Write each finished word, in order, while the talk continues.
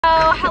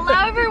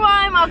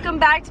welcome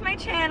back to my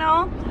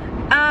channel.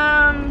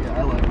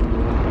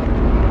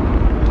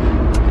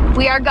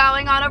 We are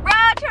going on a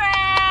road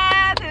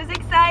trip. Who's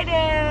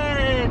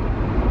excited?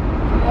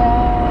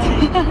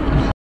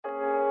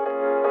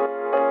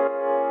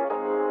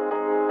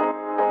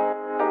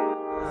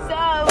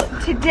 So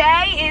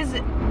today is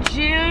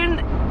June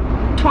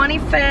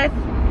 25th.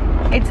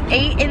 It's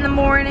 8 in the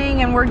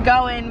morning and we're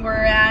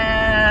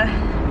at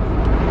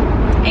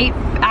 8,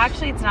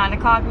 actually it's 9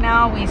 o'clock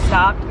now. We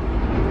stopped.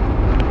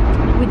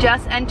 We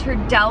just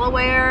entered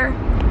Delaware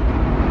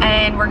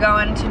and we're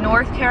going to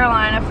North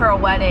Carolina for a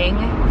wedding,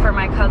 for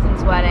my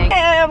cousin's wedding.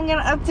 And I'm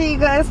gonna update you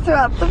guys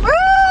throughout the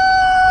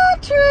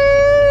road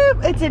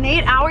trip. It's an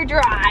 8-hour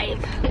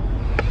drive.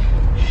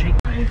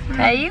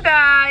 Hey you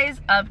guys,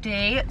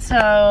 update.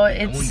 So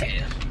it's...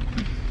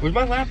 Where's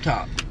my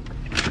laptop?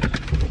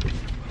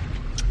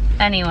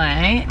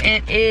 Anyway,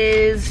 it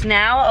is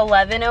now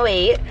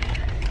 11:08,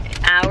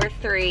 hour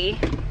 3.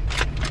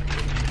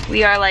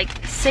 We are like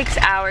 6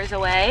 hours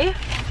away.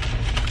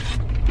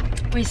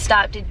 We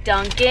stopped at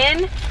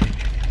Dunkin',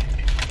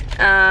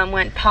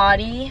 went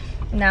potty.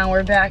 Now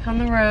we're back on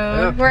the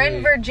road. We're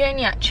in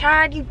Virginia.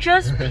 Chad, you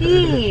just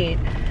peed.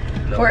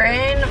 No. We're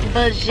in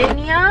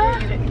Virginia.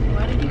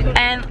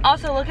 And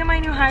also look at my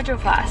new hydro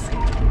flask.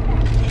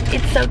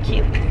 It's so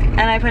cute.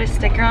 And I put a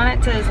sticker on it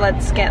that says,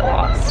 "Let's get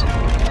lost."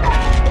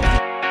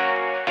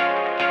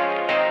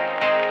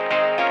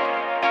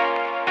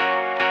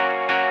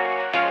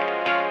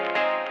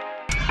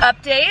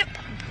 Update.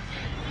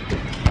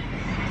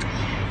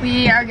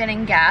 We are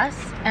getting gas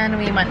and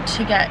we went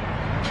to get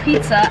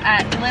pizza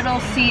at Little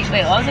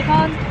what was it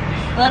called?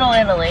 Little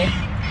Italy.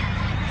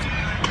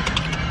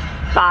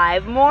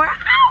 5 more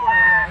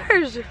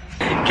hours!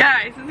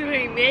 Guys,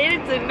 we made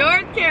it to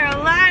North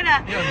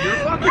Carolina. Yo,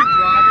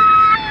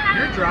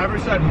 your driver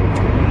said.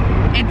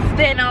 It's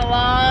been a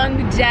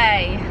long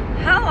day.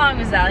 How long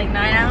was that? Like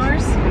 9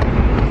 hours?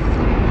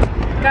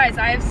 Guys,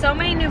 I have so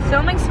many new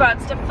filming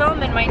spots to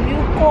film in my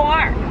new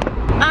car.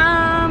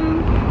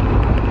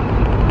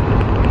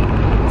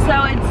 So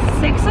it's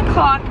 6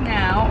 o'clock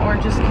now, or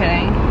just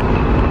kidding.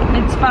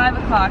 It's 5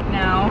 o'clock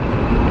now,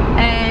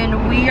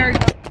 and we are,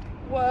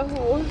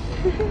 whoa.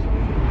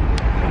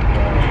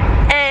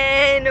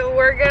 And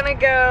we're gonna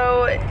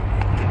go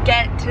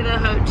get to the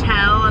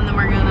hotel, and then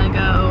we're gonna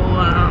go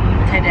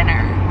to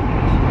dinner.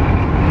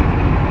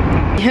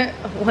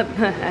 What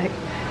the heck?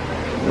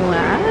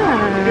 Wow.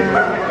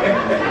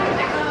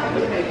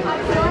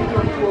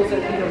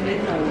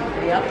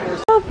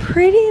 How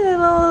pretty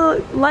little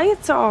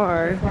lights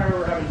are.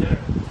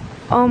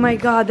 Oh my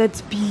god,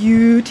 that's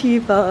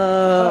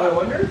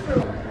beautiful.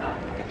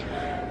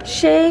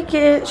 Shake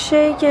it,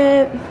 shake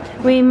it.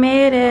 We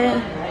made it.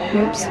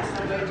 Oops.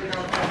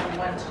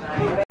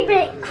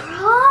 Favorite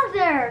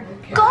color,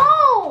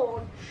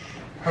 gold.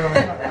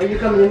 Are you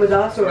coming in with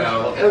us or?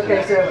 No,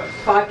 okay, so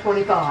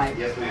 5:25.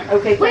 Yes, ma'am.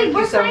 Okay, thank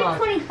you so much.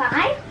 Wait, we're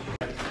 5:25?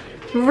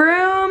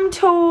 Room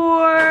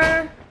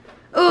tour.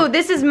 Ooh,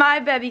 this is my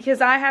bed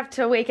because I have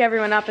to wake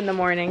everyone up in the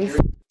mornings.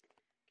 Okay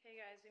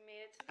guys, we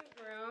made it to the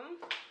room.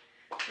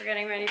 We're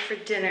getting ready for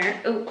dinner.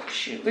 Oh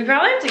shoot, we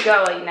probably have to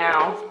go like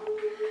now.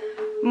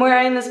 I'm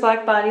wearing this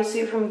black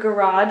bodysuit from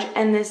Garage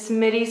and this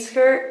midi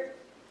skirt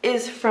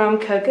is from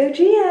Coco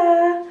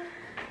Gia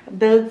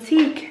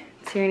Boutique.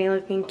 Tierney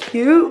looking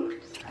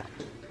cute.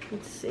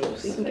 Let's see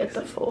if we can get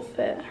the full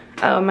fit.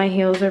 Oh, my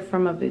heels are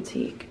from a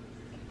boutique.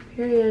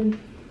 Period.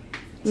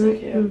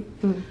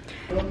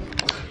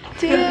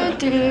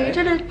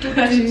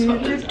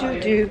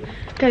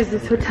 Guys,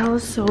 this hotel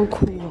is so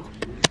cool.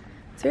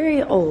 It's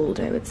very old,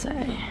 I would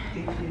say.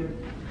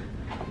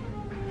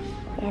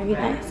 Very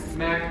nice. It's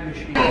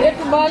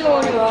my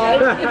long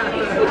ride. I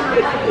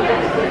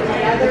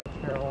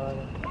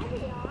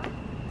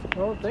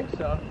don't think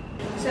so.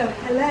 So,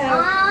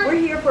 hello. We're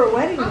here for a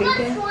wedding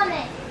weekend.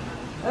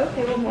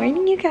 Okay, Good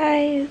morning, you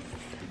guys.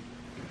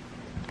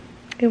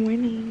 Good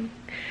morning.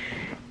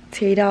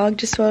 Teary dog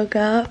just woke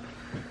up.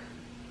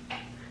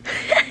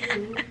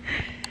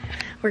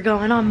 We're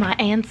going on my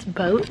aunt's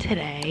boat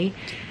today.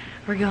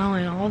 We're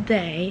going all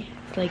day.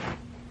 It's like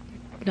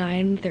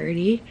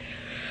 9:30.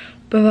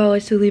 But I'm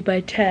always to leave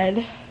by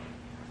 10.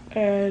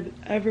 And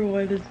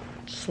everyone is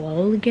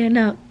slowly getting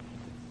up.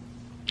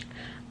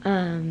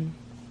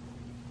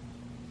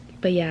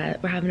 But yeah,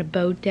 we're having a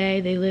boat day.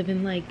 They live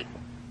in like,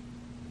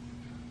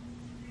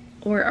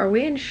 or are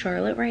we in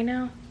Charlotte right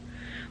now?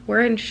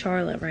 We're in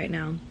Charlotte right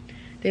now.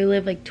 They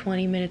live like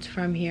 20 minutes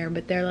from here,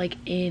 but they're like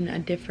in a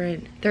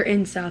different, they're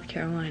in South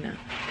Carolina.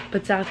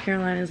 But South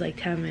Carolina is like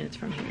 10 minutes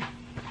from here.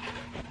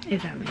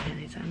 If that makes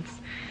any sense.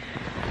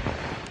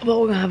 But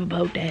we're gonna have a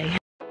boat day.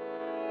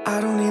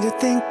 I don't need to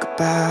think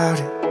about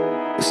it.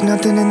 There's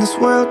nothing in this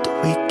world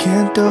that we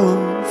can't do.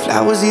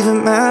 Flowers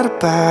even mad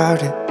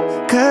about it,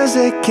 'cause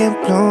they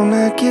can't bloom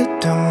like you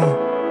don't.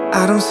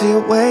 I don't see a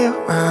way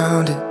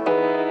around it,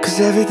 'cause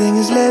everything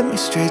has led me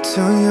straight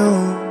to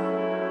you.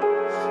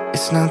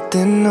 It's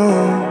nothing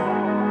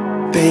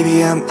new.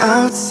 Baby, I'm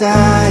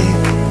outside,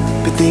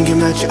 been thinking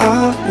about you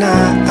all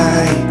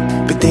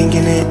night. Been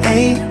thinking it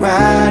ain't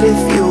right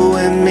if you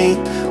and me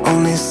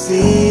Only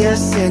see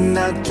us in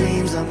our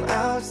dreams. I'm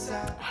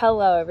outside.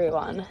 Hello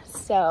everyone.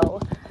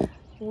 So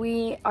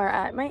we are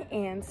at my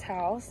aunt's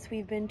house.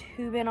 We've been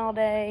tubing all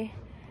day.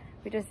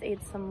 We just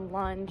ate some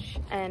lunch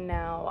and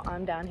now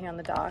I'm down here on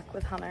the dock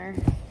with Hunter.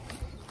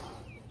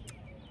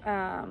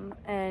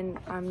 And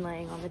I'm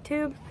laying on the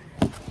tube.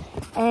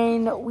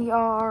 And we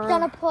are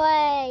Gonna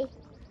play.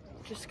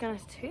 just gonna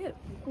tube.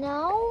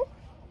 No?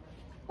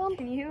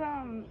 Can you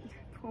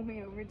pull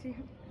me over to you?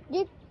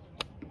 You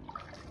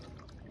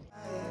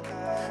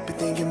Been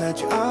thinking about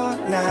you all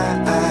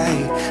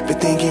night. Been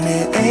thinking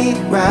it ain't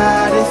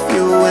right if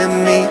you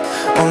and me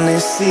only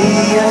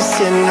see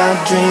us in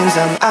our dreams.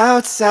 I'm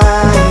outside.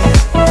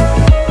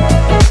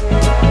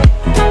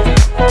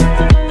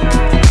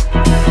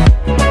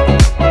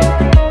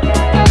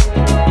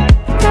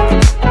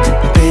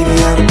 Baby,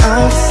 I'm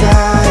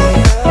outside.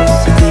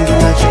 Been thinking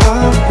about you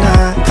all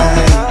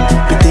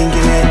night. Been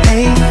thinking it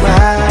ain't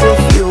right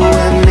if you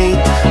and me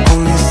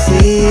only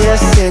see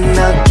us in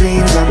our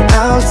dreams. I'm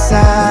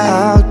outside.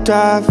 I'll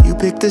drive, you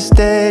pick the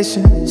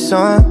station.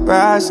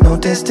 Sunrise, no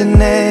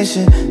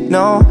destination.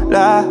 No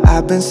lie,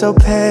 I've been so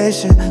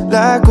patient.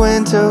 Like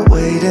winter,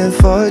 waiting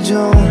for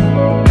June.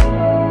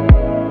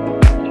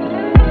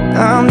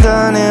 I'm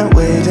done and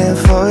waiting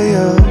for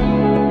you.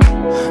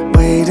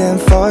 Waiting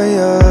for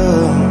you.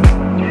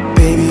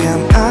 Baby,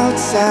 I'm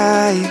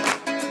outside.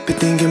 Been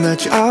thinking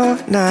about you all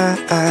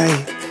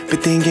night.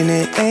 Been thinking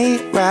it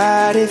ain't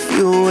right if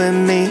you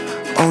and me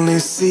only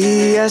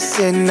see us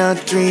in our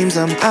dreams.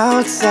 I'm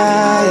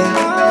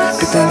outside.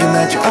 Been thinking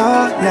about you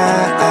all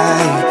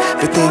night.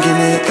 Been thinking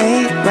it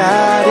ain't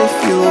right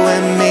if you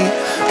and me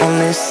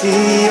only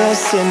see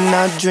us in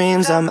our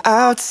dreams. I'm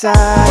outside.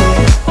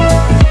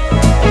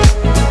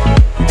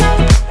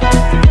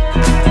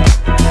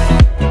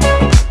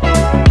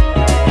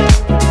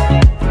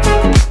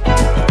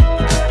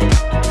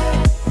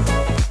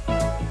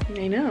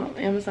 I know,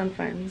 Amazon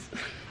Farms.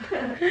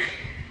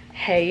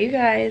 Hey you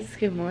guys,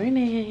 good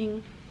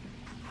morning.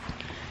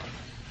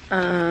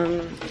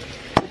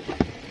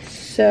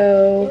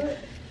 So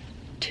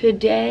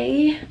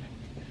today,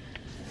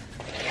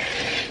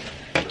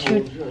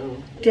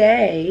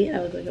 I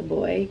was like a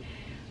boy,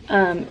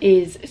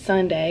 is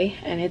Sunday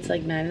and it's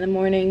like 9 in the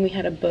morning. We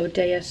had a boat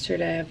day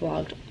yesterday. I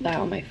vlogged that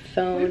on my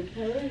phone.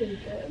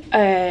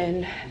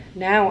 And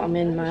now I'm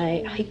in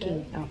my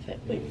hiking outfit.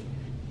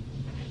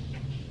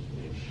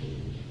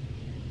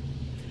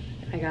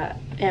 I got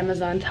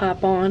Amazon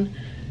top on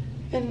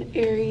and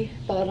airy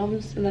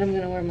bottoms, and then I'm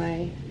gonna wear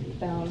my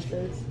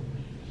balances.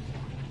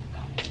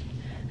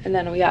 And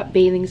then we got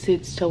bathing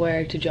suits to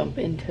wear to jump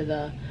into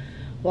the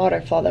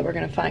waterfall that we're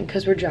gonna find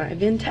because we're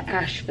driving to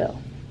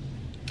Asheville.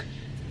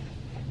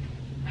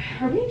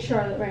 Are we in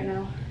Charlotte right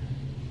now?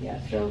 Yeah,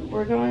 so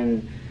we're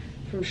going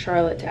from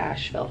Charlotte to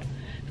Asheville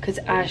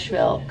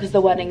because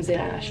the wedding's in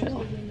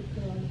Asheville.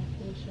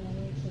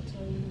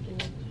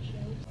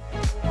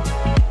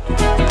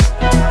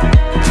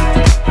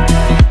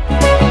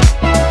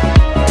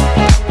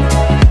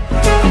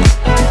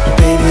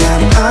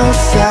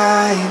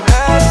 Outside.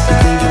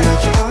 Thinking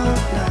about you all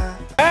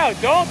night.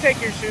 Oh, don't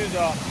take your shoes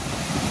off.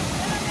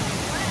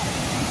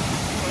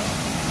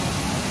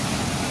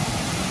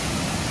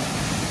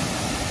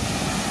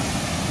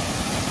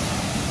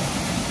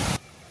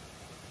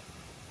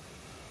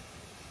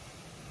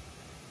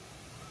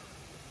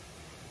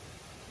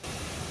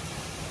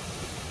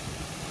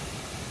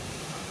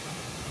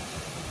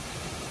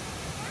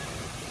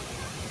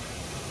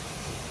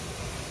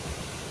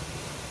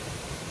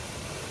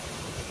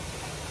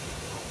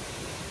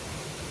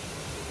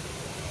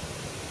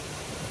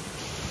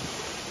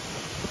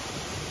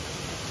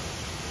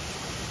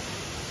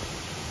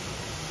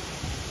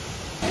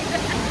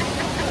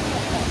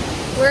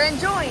 We're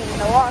enjoying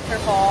the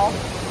waterfall.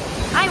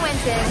 I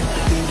went in.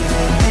 Thinking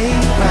it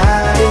ain't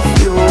right if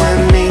you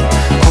and me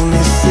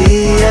only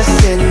see us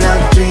in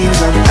our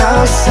dreams. I'm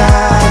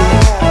outside.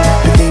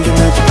 Been thinking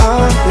about you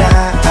all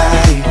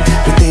night.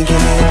 Been thinking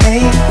it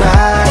ain't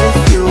right if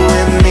you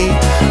and me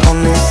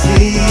only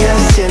see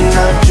us in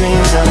our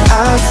dreams. I'm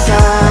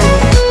outside.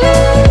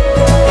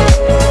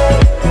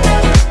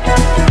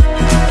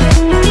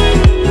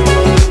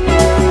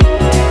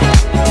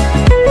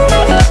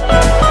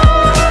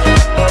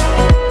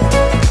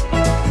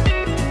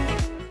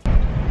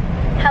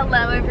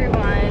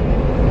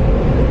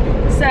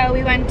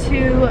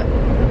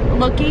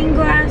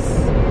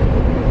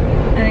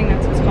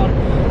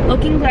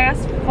 Looking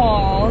Glass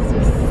Falls. It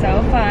was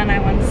so fun. I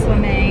went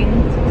swimming.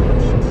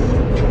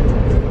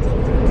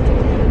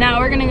 Now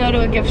we're gonna go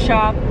to a gift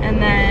shop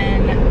and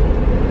then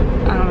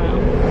I don't know.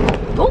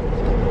 Oh!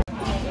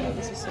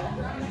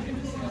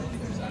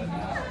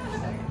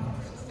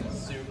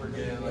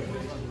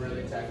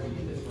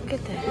 Look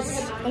at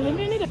this.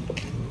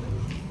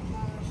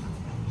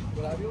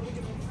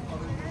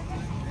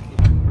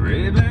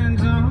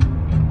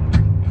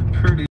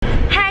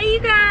 Hey you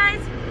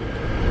guys!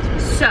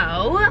 So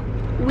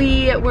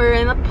we were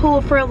in the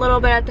pool for a little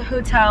bit at the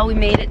hotel. We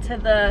made it to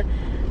the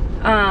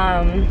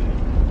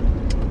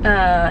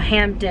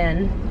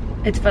Hampton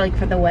It's for like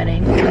for the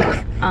wedding.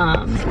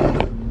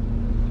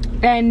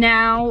 And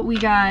now we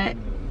got,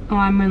 oh,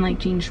 I'm in like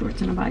jean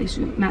shorts and a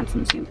bodysuit. Matt's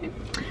in the same thing.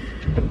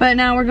 But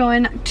now we're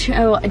going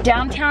to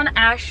downtown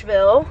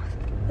Asheville.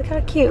 Look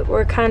how cute.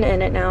 We're kind of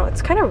in it now.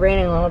 It's kind of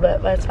raining a little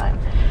bit, but it's fine.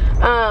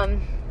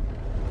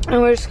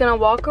 And we're just gonna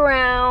walk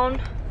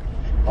around.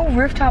 Oh,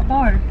 rooftop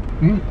bar.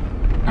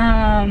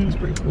 That's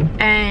pretty cool.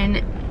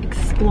 And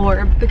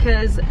explore,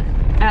 because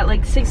at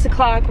like 6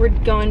 o'clock we're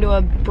going to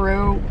a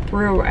brewery.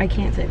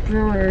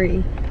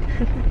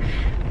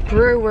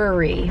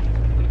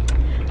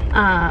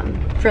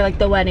 For like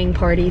the wedding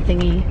party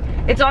thingy.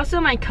 It's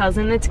also my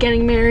cousin that's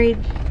getting married.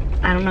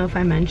 I don't know if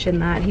I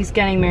mentioned that. He's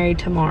getting married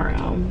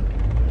tomorrow.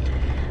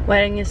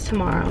 Wedding is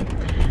tomorrow.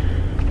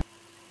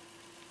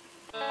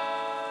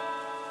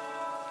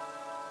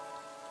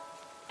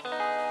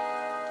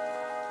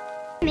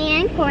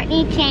 Me and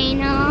Courtney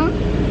channel.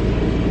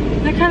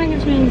 That kind of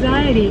gives me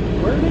anxiety.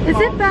 Where did Is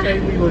it Mom bad? say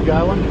we were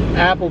going?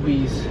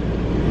 Applebee's.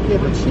 Yeah,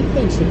 but she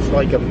thinks it's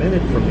like a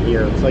minute from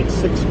here. It's like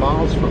 6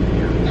 miles from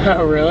here.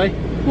 Oh, really?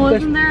 Well,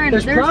 isn't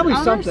there's probably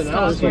other something stuff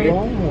else. right? A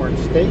Longhorn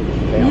Steak.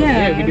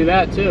 Yeah. we can do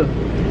that too.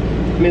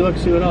 Let me look,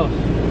 see what else.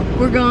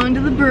 We're going to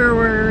the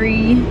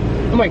brewery.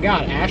 Oh my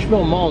God,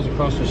 Asheville Mall's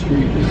across the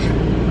street.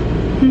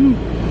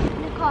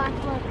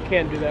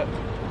 Can't do that.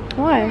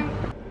 Why?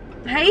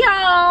 Hey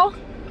y'all!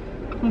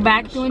 I'm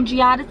back doing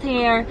Giada's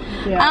hair.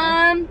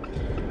 Yeah.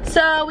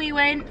 So we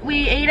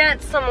ate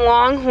at some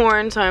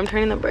Longhorn. Sorry, I'm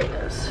turning the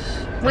brightness.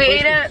 We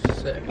ate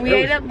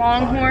at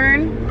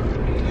Longhorn.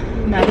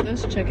 No,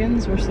 those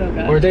chickens were so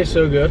good. Were they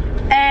so good?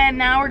 And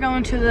now we're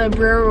going to the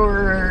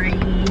brewery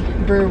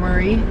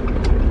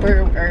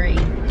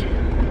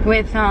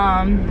with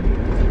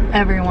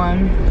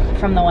everyone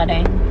from the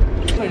wedding.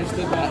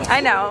 I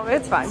know,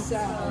 it's fine.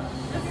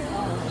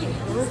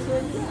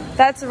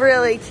 That's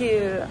really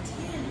cute.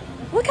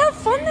 Look how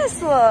fun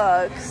this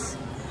looks.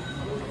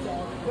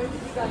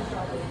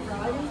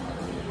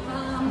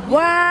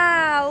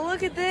 Wow,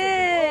 look at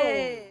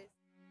this.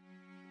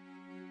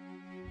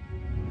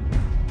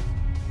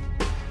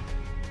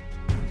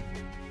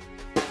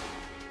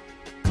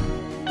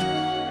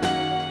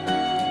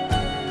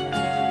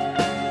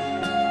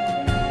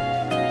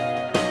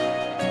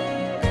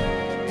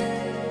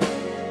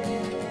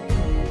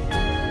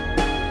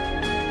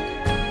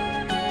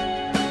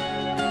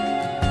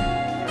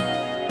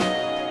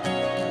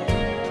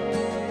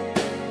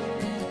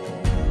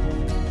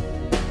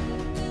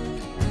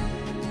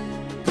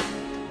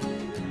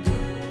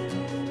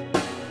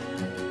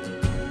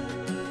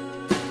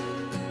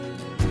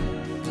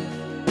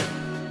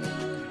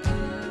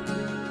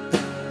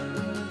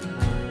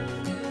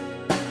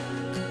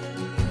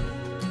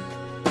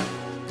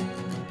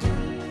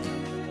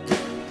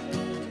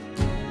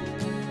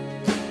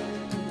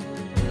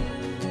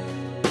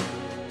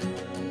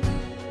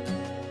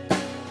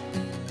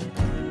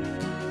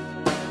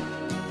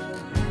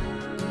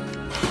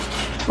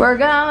 We're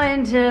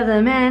going to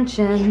the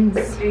mansions.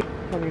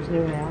 Cory's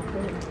new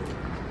outfit.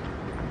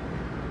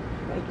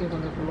 Thank you for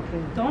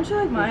looking. Don't you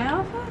like my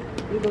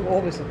outfit? You look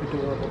always look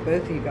adorable.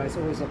 Both of you guys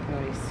always look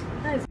nice.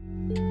 Nice.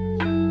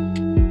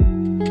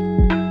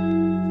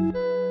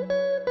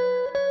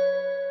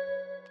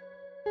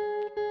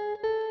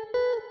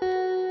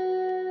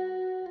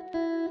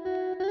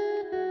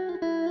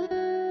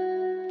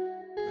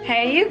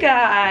 Hey you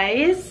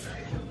guys.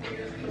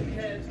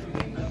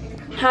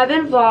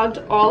 Haven't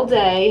vlogged all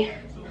day.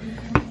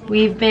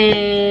 We've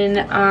been,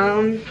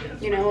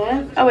 you know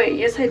what? Oh wait,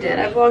 yes I did.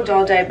 I vlogged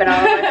all day, but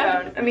not on my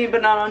phone. I mean,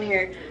 but not on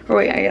here. Or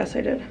wait, I guess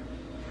I did.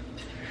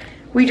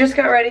 We just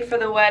got ready for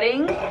the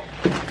wedding.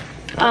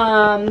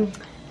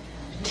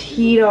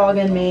 T-Dog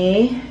and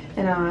me,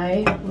 and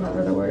I,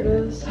 whatever the word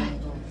is.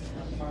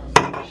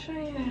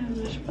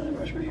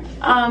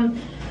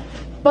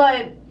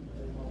 But,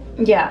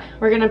 yeah,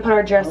 we're gonna put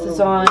our dresses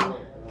on,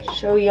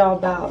 show y'all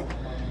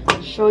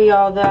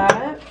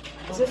that.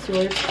 Is this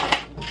yours?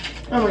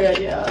 Oh my God,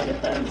 yeah, I'll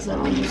get that. So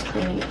I'm just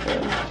cleaning it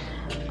through.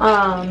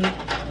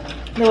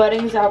 The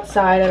wedding's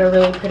outside at a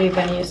really pretty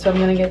venue, so I'm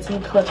gonna get some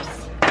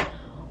clips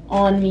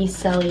on me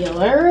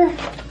cellular.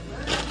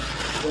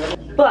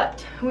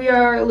 But we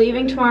are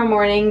leaving tomorrow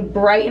morning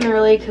bright and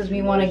early because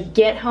we want to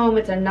get home.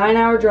 It's a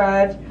 9-hour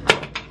drive.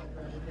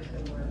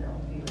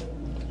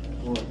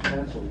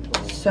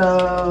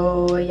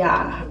 So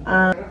yeah,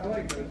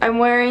 I'm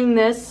wearing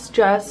this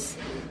dress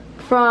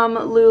from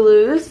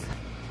Lulu's.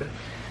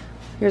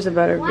 Here's a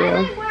better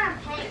view.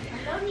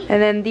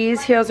 And then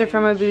these heels are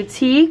from a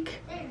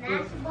boutique.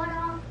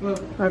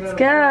 Let's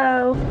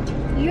go.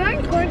 You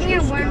and Courtney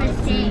are warm as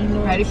sea.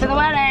 Ready for the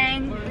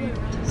wedding.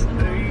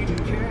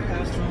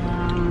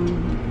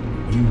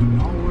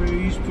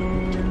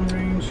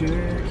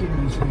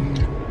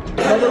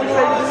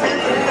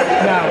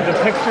 No, the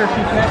picture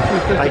she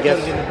texted, I guess.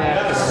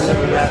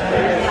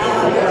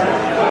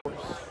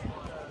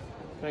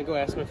 Can I go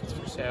ask him if it's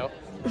for sale?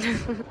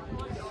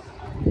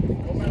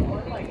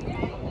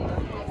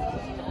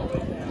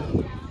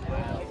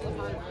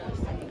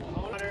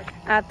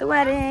 At the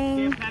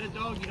wedding. Can't pat a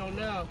dog you don't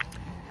know.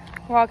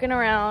 Walking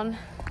around.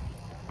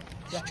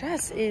 This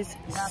dress is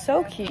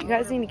so cute. You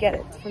guys need to get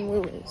it. It's from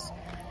Lulu's.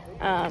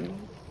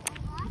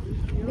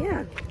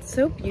 Yeah, it's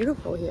so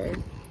beautiful here.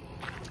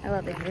 I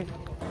love it here.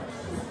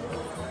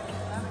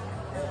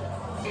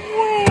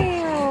 Wait.